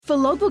For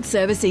logbook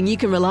servicing you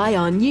can rely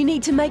on, you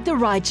need to make the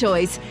right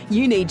choice.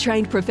 You need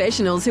trained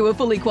professionals who are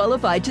fully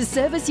qualified to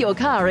service your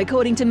car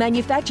according to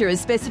manufacturer's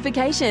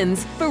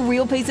specifications. For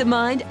real peace of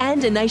mind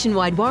and a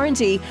nationwide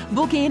warranty,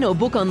 book in or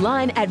book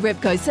online at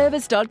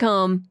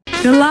repcoservice.com.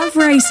 The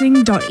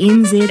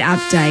LOVERACING.NZ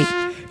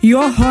update.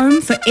 Your home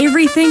for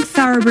everything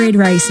thoroughbred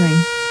racing.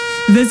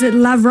 Visit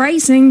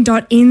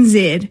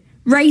LOVERACING.NZ.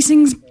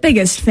 Racing's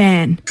biggest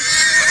fan.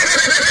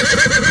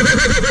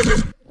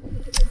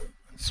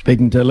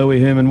 Speaking to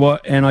Louis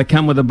Herman-Watt, and I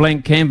come with a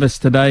blank canvas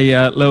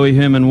today, Louis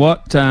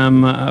Herman-Watt,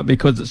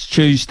 because it's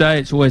Tuesday.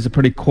 It's always a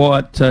pretty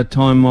quiet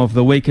time of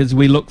the week as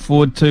we look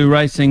forward to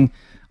racing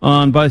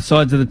on both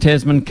sides of the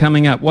Tasman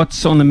coming up.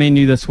 What's on the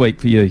menu this week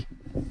for you?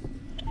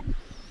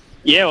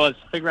 Yeah, well, it's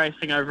big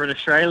racing over in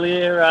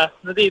Australia.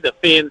 The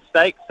Fairn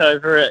Stakes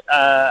over at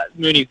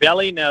Moonee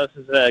Valley. Now this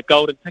is a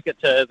golden ticket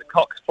to the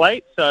Cox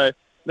Plate. So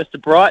Mr.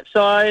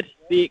 Brightside,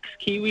 the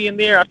ex-Kiwi in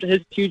there after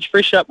his huge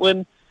fresh-up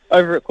win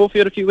over at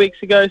Caulfield a few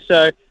weeks ago,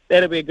 so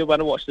that'll be a good one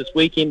to watch this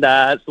weekend.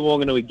 It's the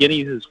Wanganui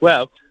Guineas as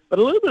well. But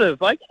a little bit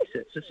of, I guess,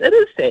 it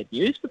is sad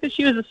news because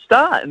she was a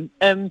star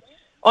and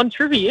on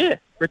Trivier,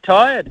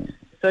 retired.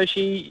 So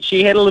she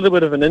had a little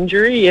bit of an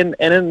injury,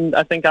 and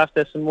I think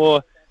after some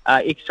more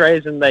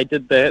X-rays, and they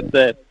did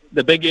the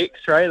big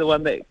X-ray, the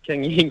one that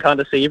you can kind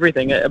of see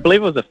everything. I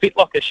believe it was a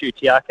fetlock issue,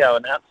 Tiako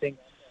announcing.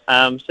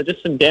 So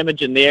just some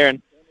damage in there,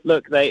 and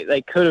look,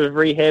 they could have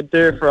rehabbed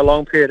her for a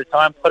long period of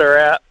time, put her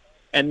out,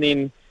 and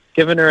then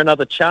given her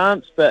another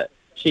chance, but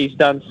she's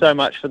done so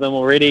much for them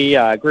already.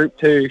 Group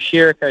 2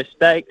 Jericho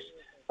Stakes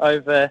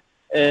over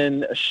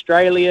in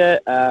Australia.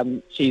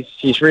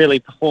 She's really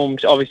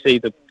performed. Obviously,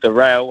 the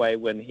railway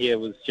win here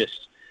was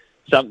just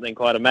something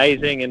quite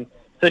amazing, and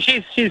so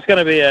she's going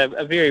to be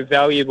a very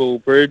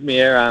valuable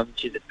broodmare.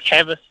 She's at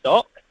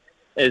Tavistock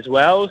as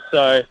well,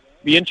 so it'll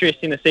be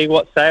interesting to see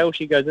what sale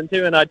she goes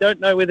into, and I don't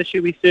know whether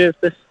she'll be served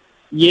this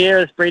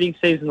year, this breeding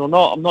season or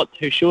not. I'm not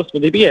too sure,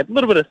 but yeah, a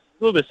little bit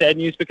of sad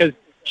news because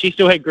she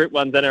still had Group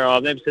 1s in her.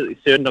 I'm absolutely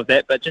certain of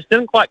that, but just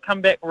didn't quite come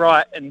back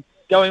right. And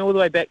going all the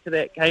way back to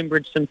that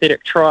Cambridge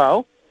synthetic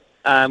trial,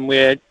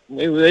 where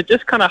we were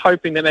just kind of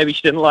hoping that maybe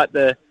she didn't like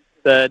the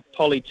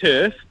poly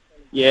turf.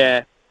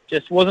 Yeah,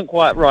 just wasn't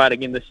quite right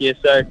again this year.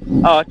 So,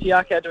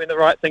 Tiako doing the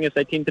right thing as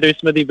they tend to do,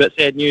 Smithy, but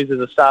sad news as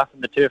a star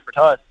from the turf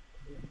retires.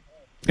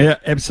 Yeah,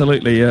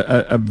 absolutely.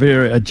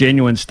 A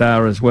genuine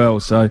star as well.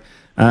 So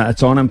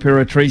it's on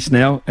Imperatrice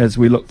now as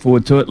we look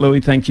forward to it. Louis,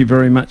 thank you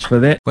very much for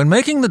that. When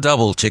making the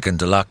double chicken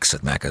deluxe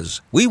at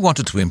Macca's, we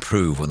wanted to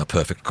improve on the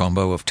perfect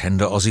combo of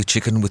tender Aussie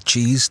chicken with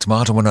cheese,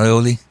 tomato and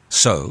aioli.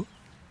 So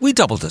we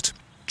doubled it.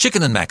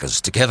 Chicken and Macca's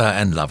together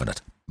and loving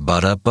it.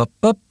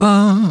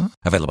 Ba-da-ba-ba-ba.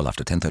 Available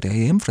after 10:30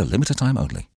 a.m. for a limited time only.